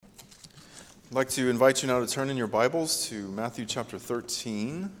I'd like to invite you now to turn in your Bibles to Matthew chapter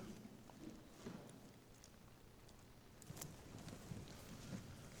 13.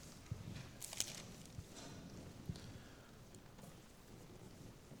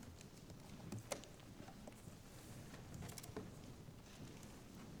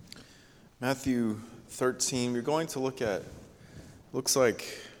 Matthew 13, we're going to look at, looks like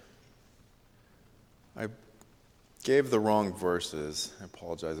I gave the wrong verses. I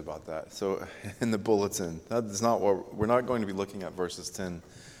apologize about that. So in the bulletin, that is not what, we're not going to be looking at verses 10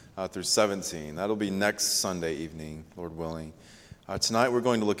 through 17. That'll be next Sunday evening, Lord willing. Tonight we're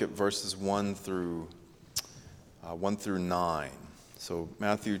going to look at verses 1 through 9. So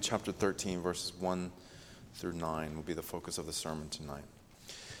Matthew chapter 13, verses 1 through 9 will be the focus of the sermon tonight.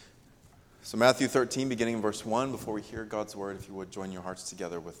 So Matthew 13, beginning in verse 1, before we hear God's word, if you would join your hearts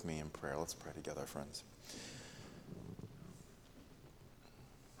together with me in prayer. Let's pray together, friends.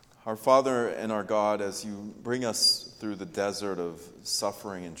 Our Father and our God, as you bring us through the desert of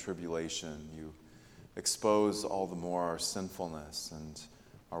suffering and tribulation, you expose all the more our sinfulness and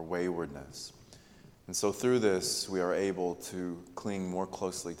our waywardness. And so through this, we are able to cling more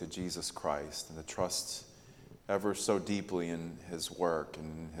closely to Jesus Christ and to trust ever so deeply in his work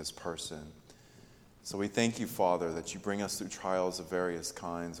and in his person. So we thank you, Father, that you bring us through trials of various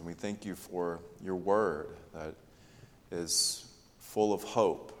kinds, and we thank you for your word that is full of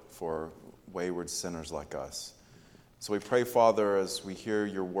hope for wayward sinners like us. So we pray, Father, as we hear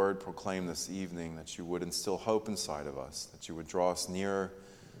your word proclaimed this evening, that you would instill hope inside of us, that you would draw us nearer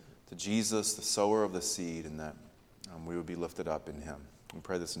to Jesus, the sower of the seed, and that we would be lifted up in him. We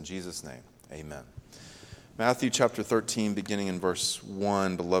pray this in Jesus' name. Amen. Matthew chapter 13, beginning in verse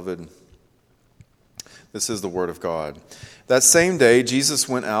 1, beloved, this is the word of God. That same day, Jesus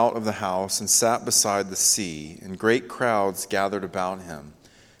went out of the house and sat beside the sea, and great crowds gathered about him,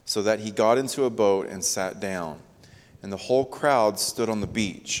 so that he got into a boat and sat down. And the whole crowd stood on the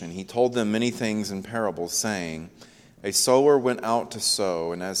beach, and he told them many things in parables, saying, A sower went out to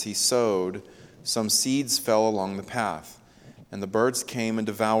sow, and as he sowed, some seeds fell along the path, and the birds came and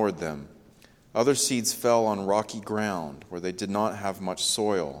devoured them. Other seeds fell on rocky ground, where they did not have much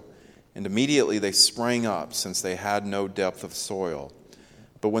soil, and immediately they sprang up, since they had no depth of soil.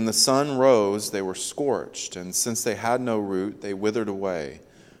 But when the sun rose, they were scorched, and since they had no root, they withered away.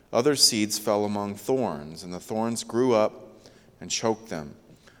 Other seeds fell among thorns, and the thorns grew up and choked them.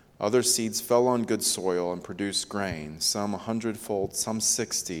 Other seeds fell on good soil and produced grain, some 100-fold, some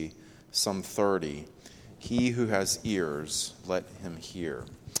 60, some 30. He who has ears, let him hear.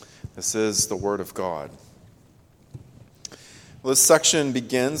 This is the word of God. Well, this section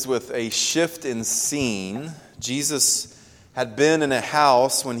begins with a shift in scene. Jesus had been in a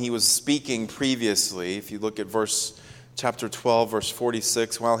house when he was speaking previously. If you look at chapter 12, verse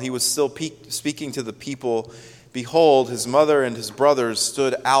 46, while he was still speaking to the people, behold, his mother and his brothers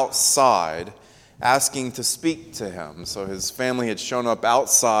stood outside asking to speak to him. So his family had shown up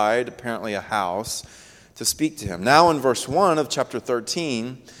outside, apparently a house, to speak to him. Now in verse 1 of chapter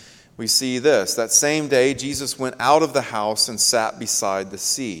 13, we see this. That same day, Jesus went out of the house and sat beside the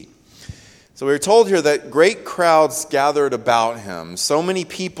sea. So we are told here that great crowds gathered about him. So many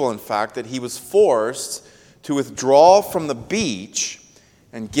people, in fact, that he was forced to withdraw from the beach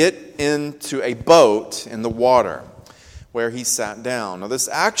and get into a boat in the water where he sat down. Now this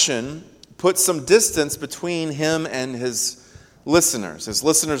action put some distance between him and his listeners. His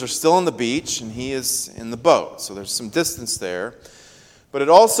listeners are still on the beach and he is in the boat. So there's some distance there. But it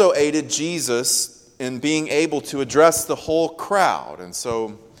also aided Jesus in being able to address the whole crowd. And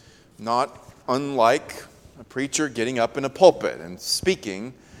so, not unlike a preacher getting up in a pulpit and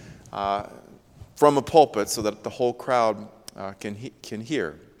speaking from a pulpit so that the whole crowd can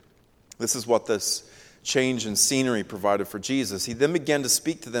hear. This is what this change in scenery provided for Jesus. He then began to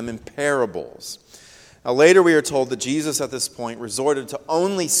speak to them in parables. Now later we are told that Jesus at this point resorted to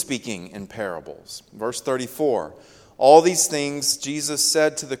only speaking in parables. Verse 34. All these things Jesus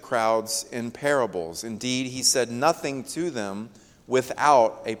said to the crowds in parables. Indeed, he said nothing to them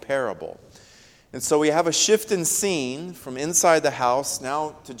without a parable. And so we have a shift in scene from inside the house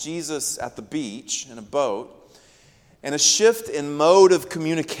now to Jesus at the beach in a boat, and a shift in mode of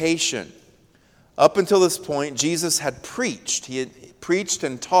communication. Up until this point, Jesus had preached. He had preached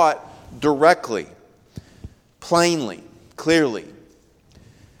and taught directly, plainly, clearly.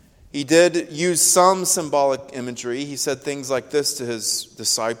 He did use some symbolic imagery. He said things like this to his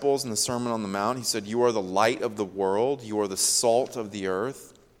disciples in the Sermon on the Mount. He said, "You are the light of the world. You are the salt of the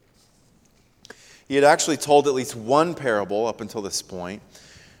earth." He had actually told at least one parable up until this point.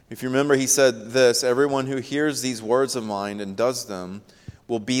 If you remember, he said this, "Everyone who hears these words of mine and does them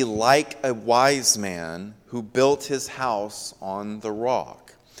will be like a wise man who built his house on the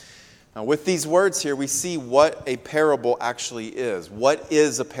rock. Now, with these words here, we see what a parable actually is. What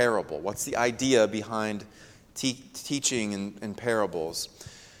is a parable? What's the idea behind teaching in parables?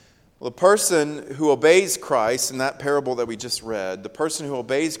 Well, the person who obeys Christ, in that parable that we just read, the person who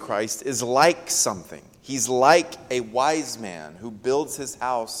obeys Christ is like something. He's like a wise man who builds his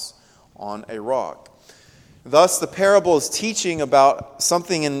house on a rock. Thus, the parable is teaching about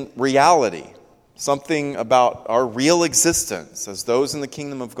something in reality, something about our real existence as those in the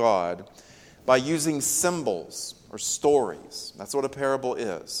kingdom of God, by using symbols or stories. That's what a parable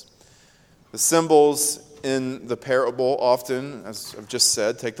is. The symbols in the parable often, as I've just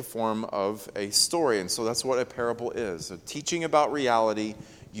said, take the form of a story. And so that's what a parable is, a teaching about reality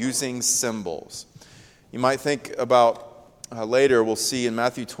using symbols. You might think about, later we'll see in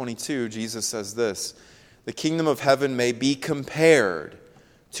Matthew 22, Jesus says this, "The kingdom of heaven may be compared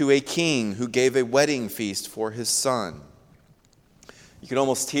to a king who gave a wedding feast for his son." You can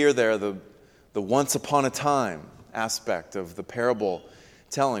almost hear there the once upon a time aspect of the parable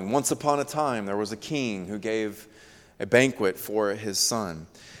telling. Once upon a time, there was a king who gave a banquet for his son.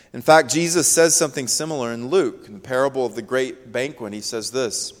 In fact, Jesus says something similar in Luke. In the parable of the great banquet, he says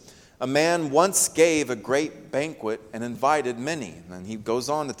this, "A man once gave a great banquet and invited many." And then he goes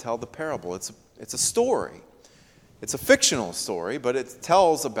on to tell the parable. It's a story. It's a fictional story, but it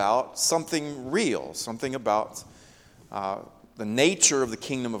tells about something real, something about the nature of the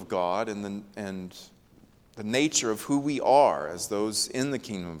kingdom of God and the nature of who we are as those in the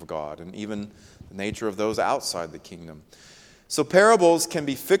kingdom of God, and even the nature of those outside the kingdom. So parables can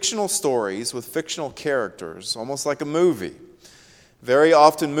be fictional stories with fictional characters, almost like a movie. Very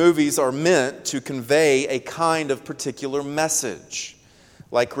often movies are meant to convey a kind of particular message,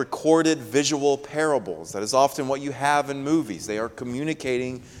 like recorded visual parables. That is often what you have in movies. They are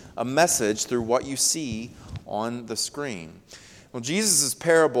communicating a message through what you see on the screen. Well, Jesus'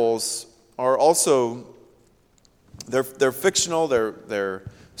 parables are also They're fictional, they're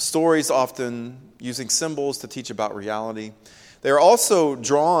stories often using symbols to teach about reality. They are also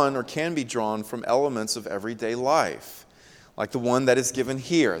drawn or can be drawn from elements of everyday life, like the one that is given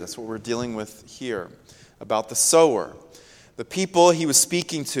here. That's what we're dealing with here, about the sower. The people he was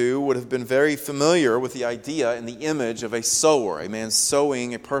speaking to would have been very familiar with the idea and the image of a sower,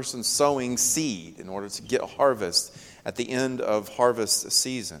 a person sowing seed in order to get a harvest at the end of harvest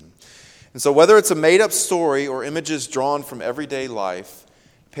season. And so whether it's a made-up story or images drawn from everyday life,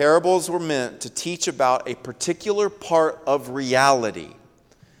 parables were meant to teach about a particular part of reality,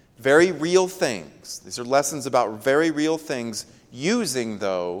 very real things. These are lessons about very real things using,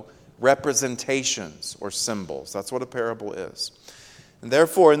 though, representations or symbols. That's what a parable is. And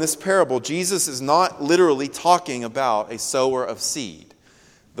therefore, in this parable, Jesus is not literally talking about a sower of seed,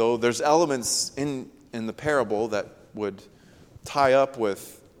 though there's elements in the parable that would tie up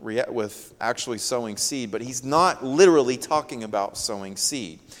with actually sowing seed, but he's not literally talking about sowing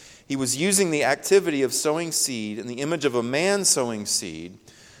seed. He was using the activity of sowing seed and the image of a man sowing seed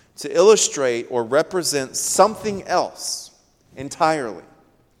to illustrate or represent something else entirely.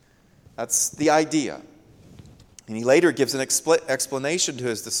 That's the idea. And he later gives an explanation to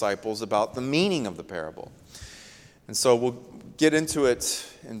his disciples about the meaning of the parable. And so we'll get into it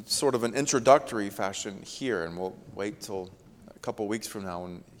in sort of an introductory fashion here, and we'll wait till a couple weeks from now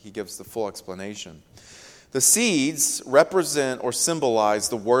when he gives the full explanation. The seeds represent or symbolize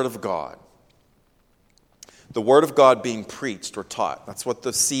the Word of God. The Word of God being preached or taught. That's what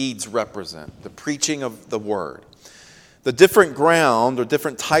the seeds represent, the preaching of the Word. The different ground or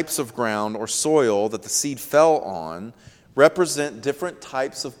different types of ground or soil that the seed fell on represent different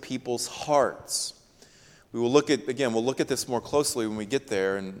types of people's hearts. We'll look at this more closely when we get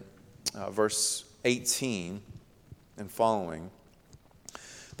there in verse 18 and following.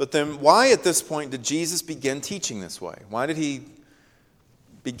 But then why at this point did Jesus begin teaching this way? Why did he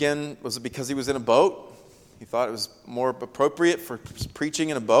begin? Was it because he was in a boat? He thought it was more appropriate for preaching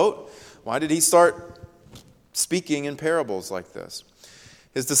in a boat? Why did he start speaking in parables like this?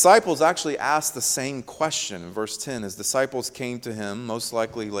 His disciples actually asked the same question. In verse 10, his disciples came to him, most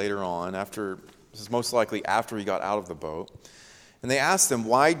likely later on, after he got out of the boat, and they asked him,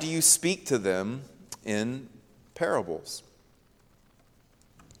 "Why do you speak to them in parables?"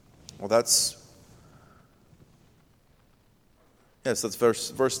 Well, that's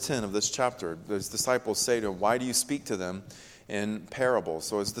verse 10 of this chapter. His disciples say to him, "Why do you speak to them in parables?"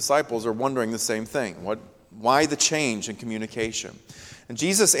 So his disciples are wondering the same thing. Why the change in communication? And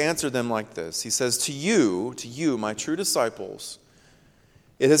Jesus answered them like this. He says, to you, my true disciples,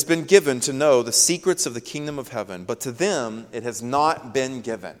 it has been given to know the secrets of the kingdom of heaven, but to them it has not been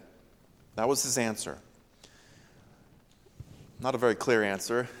given. That was his answer. Not a very clear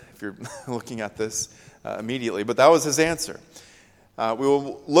answer if you're looking at this immediately, but that was his answer. We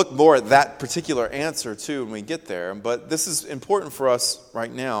will look more at that particular answer too when we get there, but this is important for us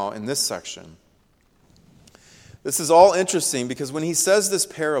right now in this section. This is all interesting because when he says this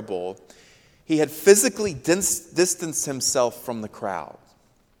parable, he had physically distanced himself from the crowd.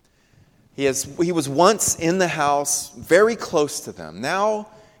 He was once in the house, very close to them. Now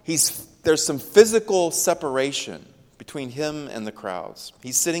there's some physical separation between him and the crowds.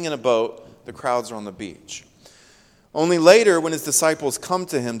 He's sitting in a boat, the crowds are on the beach. Only later, when his disciples come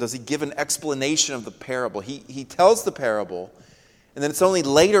to him, does he give an explanation of the parable. He tells the parable, and then it's only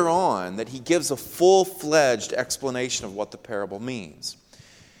later on that he gives a full-fledged explanation of what the parable means.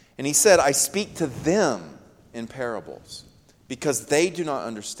 And he said, I speak to them in parables, because they do not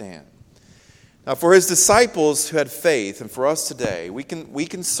understand. Now, for his disciples who had faith, and for us today, we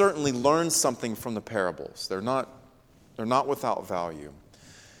can certainly learn something from the parables. They're not without value.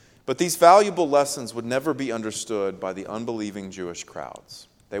 But these valuable lessons would never be understood by the unbelieving Jewish crowds.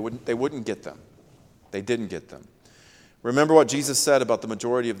 They wouldn't get them. They didn't get them. Remember what Jesus said about the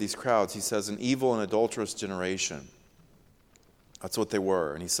majority of these crowds. He says, an evil and adulterous generation. That's what they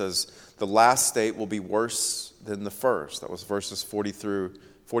were. And he says, the last state will be worse than the first. That was verses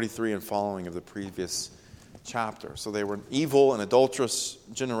 43 and following of the previous chapter. So they were an evil and adulterous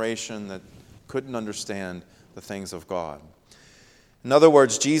generation that couldn't understand the things of God. In other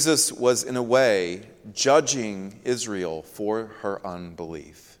words, Jesus was in a way judging Israel for her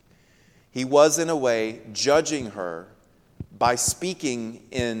unbelief. He was in a way judging her by speaking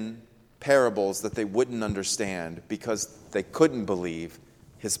in parables that they wouldn't understand because they couldn't believe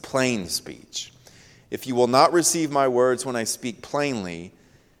his plain speech. If you will not receive my words when I speak plainly,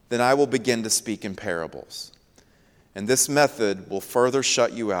 then I will begin to speak in parables. And this method will further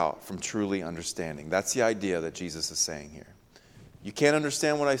shut you out from truly understanding. That's the idea that Jesus is saying here. You can't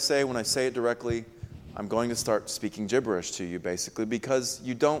understand what I say. When I say it directly, I'm going to start speaking gibberish to you, basically, because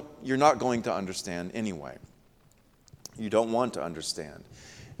you're not going to understand anyway. You don't want to understand.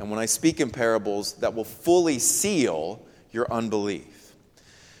 And when I speak in parables, that will fully seal your unbelief.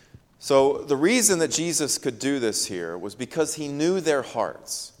 So the reason that Jesus could do this here was because he knew their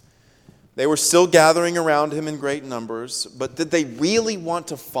hearts. They were still gathering around him in great numbers, but did they really want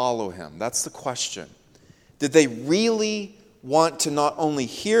to follow him? That's the question. Did they really want to not only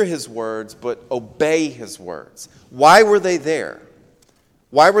hear his words, but obey his words? Why were they there?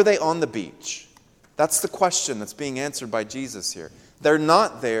 Why were they on the beach? That's the question that's being answered by Jesus here. They're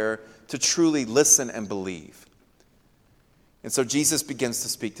not there to truly listen and believe. And so Jesus begins to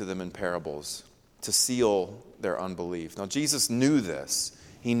speak to them in parables to seal their unbelief. Now, Jesus knew this.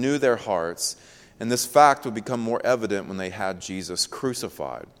 He knew their hearts, and this fact would become more evident when they had Jesus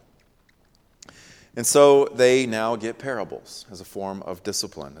crucified. And so they now get parables as a form of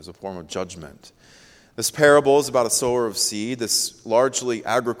discipline, as a form of judgment. This parable is about a sower of seed. This largely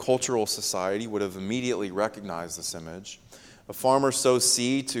agricultural society would have immediately recognized this image. A farmer sows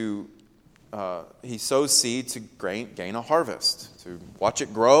seed to gain a harvest, to watch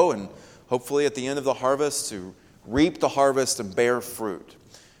it grow, and hopefully at the end of the harvest to reap the harvest and bear fruit.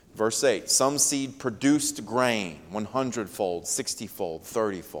 Verse 8, some seed produced grain 100-fold, 60-fold,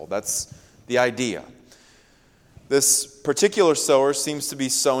 30-fold. That's the idea. This particular sower seems to be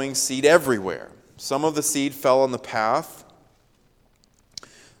sowing seed everywhere. Some of the seed fell on the path.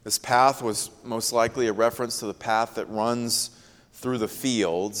 This path was most likely a reference to the path that runs through the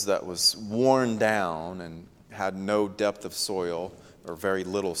fields that was worn down and had no depth of soil or very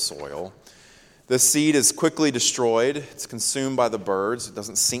little soil. This seed is quickly destroyed. It's consumed by the birds. It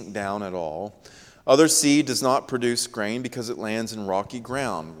doesn't sink down at all. Other seed does not produce grain because it lands in rocky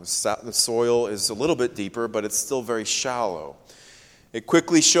ground. The soil is a little bit deeper, but it's still very shallow. It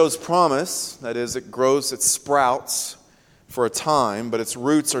quickly shows promise. That is, it grows, it sprouts for a time, but its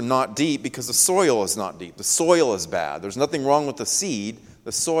roots are not deep because the soil is not deep. The soil is bad. There's nothing wrong with the seed.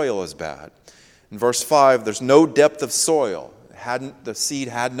 The soil is bad. In verse 5, there's no depth of soil. The seed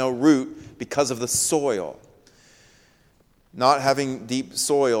had no root because of the soil. Not having deep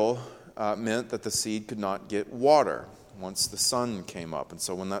soil meant that the seed could not get water once the sun came up. And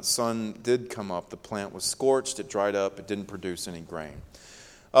so when that sun did come up, the plant was scorched, it dried up, it didn't produce any grain.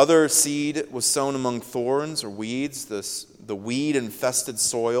 Other seed was sown among thorns or weeds. The weed-infested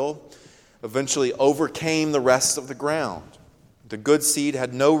soil eventually overcame the rest of the ground. The good seed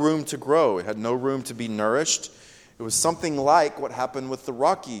had no room to grow. It had no room to be nourished. It was something like what happened with the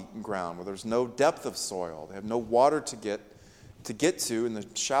rocky ground, where there's no depth of soil. They have no water to get to get to in the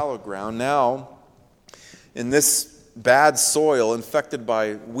shallow ground. Now, in this bad soil infected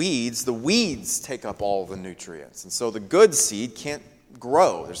by weeds, the weeds take up all the nutrients. And so the good seed can't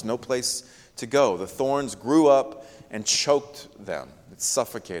grow. There's no place to go. The thorns grew up and choked them. It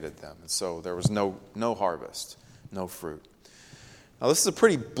suffocated them. And so there was no harvest, no fruit. Now this is a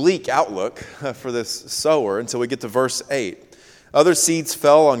pretty bleak outlook for this sower until we get to verse 8. Other seeds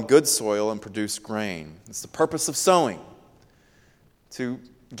fell on good soil and produced grain. It's the purpose of sowing, to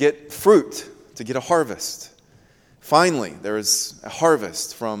get fruit, to get a harvest. Finally, there is a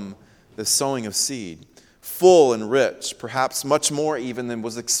harvest from the sowing of seed, full and rich, perhaps much more even than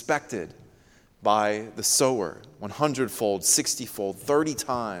was expected by the sower. 100-fold, 60-fold, 30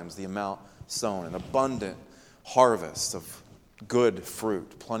 times the amount sown, an abundant harvest of good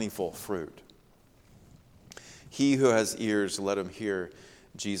fruit, plentiful fruit. He who has ears, let him hear,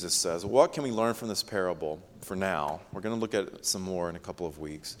 Jesus says. What can we learn from this parable for now? We're going to look at some more in a couple of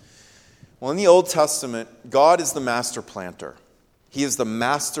weeks. Well, in the Old Testament, God is the master planter. He is the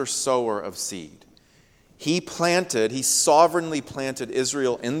master sower of seed. He sovereignly planted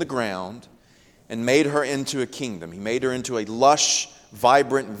Israel in the ground and made her into a kingdom. He made her into a lush,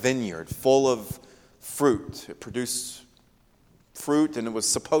 vibrant vineyard full of fruit. It produced fruit, and it was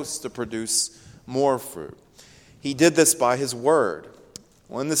supposed to produce more fruit. He did this by His word.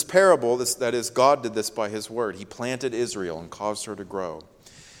 Well, in this parable, that is, God did this by His word. He planted Israel and caused her to grow.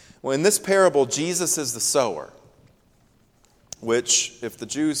 Well, in this parable, Jesus is the sower, which, if the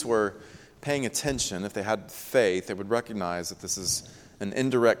Jews were paying attention, if they had faith, they would recognize that this is an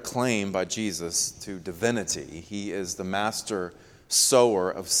indirect claim by Jesus to divinity. He is the master sower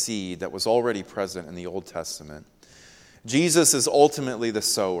of seed that was already present in the Old Testament. Jesus is ultimately the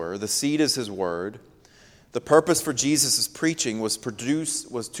sower. The seed is His word. The purpose for Jesus' preaching was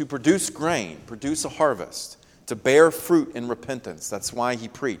to produce grain, produce a harvest, to bear fruit in repentance. That's why He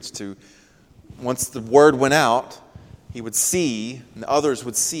preached. Once the word went out, He would see, and others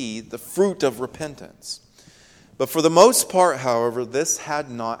would see, the fruit of repentance. But for the most part, however, this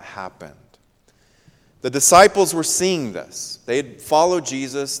had not happened. The disciples were seeing this. They had followed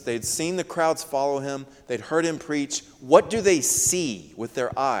Jesus. They had seen the crowds follow Him. They'd heard Him preach. What do they see with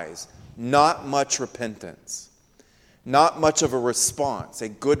their eyes? Not much repentance. Not much of a response, a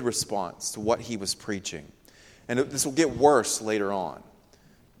good response to what He was preaching. And this will get worse later on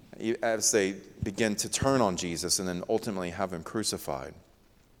as they begin to turn on Jesus and then ultimately have Him crucified.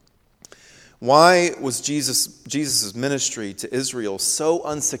 Why was Jesus' ministry to Israel so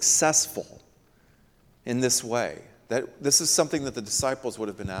unsuccessful in this way? This is something that the disciples would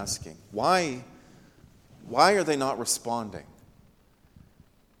have been asking. Why are they not responding?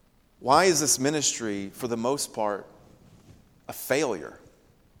 Why is this ministry, for the most part, a failure?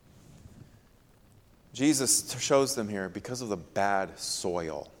 Jesus shows them here because of the bad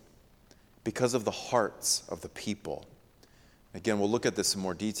soil, because of the hearts of the people. Again, we'll look at this in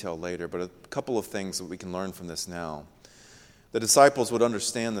more detail later, but a couple of things that we can learn from this now. The disciples would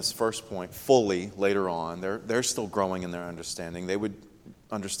understand this first point fully later on. They're still growing in their understanding. They would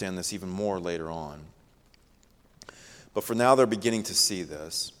understand this even more later on. But for now, they're beginning to see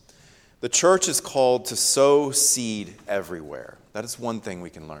this. The church is called to sow seed everywhere. That is one thing we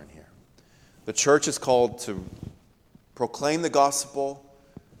can learn here. The church is called to proclaim the gospel,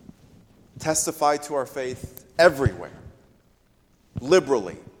 testify to our faith everywhere,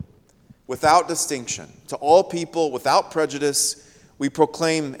 liberally, without distinction, to all people, without prejudice. We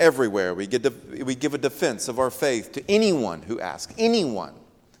proclaim everywhere. We give a defense of our faith to anyone who asks. Anyone.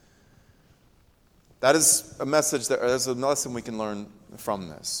 That is a message, there's a lesson we can learn from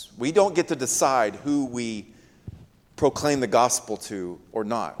this. We don't get to decide who we proclaim the gospel to or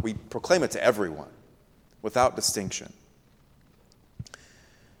not. We proclaim it to everyone without distinction.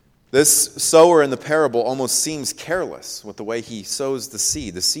 This sower in the parable almost seems careless with the way he sows the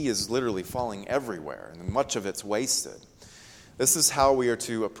seed. The seed is literally falling everywhere, and much of it's wasted. This is how we are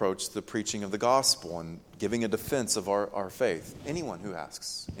to approach the preaching of the gospel and giving a defense of our faith. Anyone who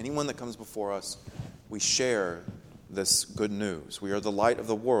asks, anyone that comes before us, we share this good news. We are the light of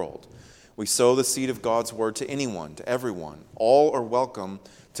the world. We sow the seed of God's word to anyone, to everyone. All are welcome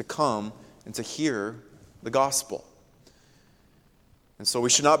to come and to hear the gospel. And so we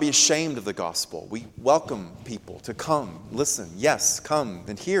should not be ashamed of the gospel. We welcome people to come, listen, yes, come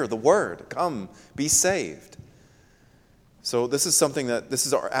and hear the word. Come, be saved. So this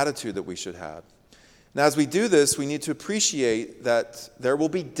is our attitude that we should have. Now, as we do this, we need to appreciate that there will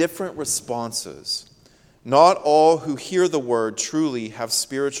be different responses. Not all who hear the word truly have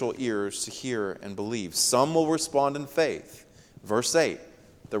spiritual ears to hear and believe. Some will respond in faith. Verse 8,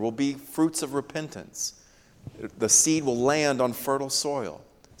 there will be fruits of repentance. The seed will land on fertile soil.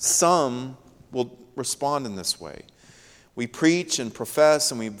 Some will respond in this way. We preach and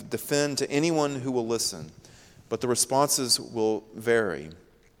profess and we defend to anyone who will listen, but the responses will vary.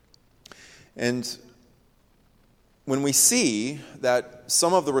 And when we see that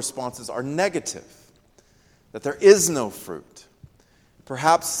some of the responses are negative, that there is no fruit,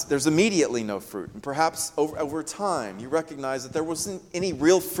 perhaps there's immediately no fruit, and perhaps over time you recognize that there wasn't any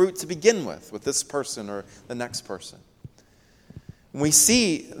real fruit to begin with this person or the next person. When we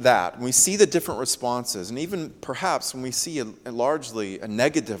see that, when we see the different responses, and even perhaps when we see largely a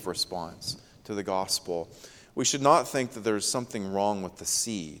negative response to the gospel, we should not think that there's something wrong with the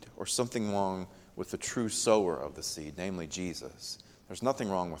seed or something wrong with the true sower of the seed, namely Jesus. There's nothing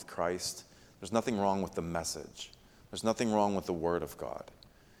wrong with Christ. There's nothing wrong with the message. There's nothing wrong with the Word of God.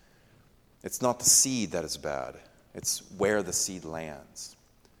 It's not the seed that is bad. It's where the seed lands.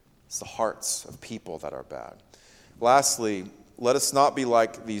 It's the hearts of people that are bad. Lastly, let us not be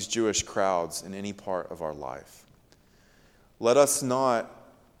like these Jewish crowds in any part of our life. Let us not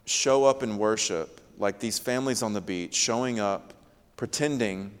show up in worship like these families on the beach, showing up,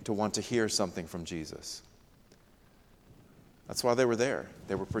 pretending to want to hear something from Jesus. That's why they were there.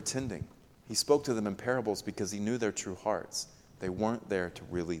 They were pretending. He spoke to them in parables because he knew their true hearts. They weren't there to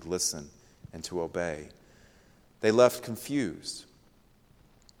really listen and to obey. They left confused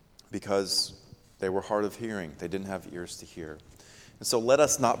because they were hard of hearing. They didn't have ears to hear. And so let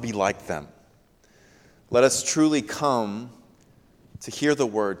us not be like them. Let us truly come to hear the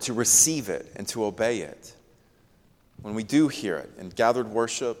word, to receive it, and to obey it. When we do hear it in gathered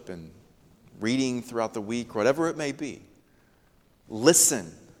worship and reading throughout the week, whatever it may be,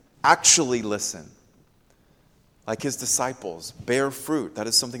 listen, actually listen. Like his disciples, bear fruit. That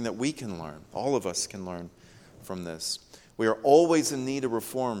is something that we can learn. All of us can learn from this. We are always in need of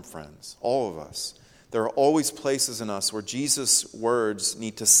reform, friends. All of us. There are always places in us where Jesus' words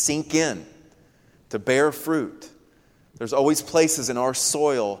need to sink in, to bear fruit. There's always places in our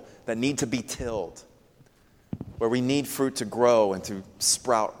soil that need to be tilled, where we need fruit to grow and to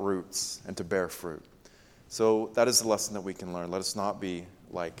sprout roots and to bear fruit. So that is the lesson that we can learn. Let us not be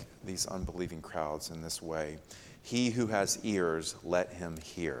like these unbelieving crowds in this way. He who has ears, let him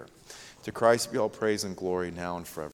hear. To Christ be all praise and glory now and forever.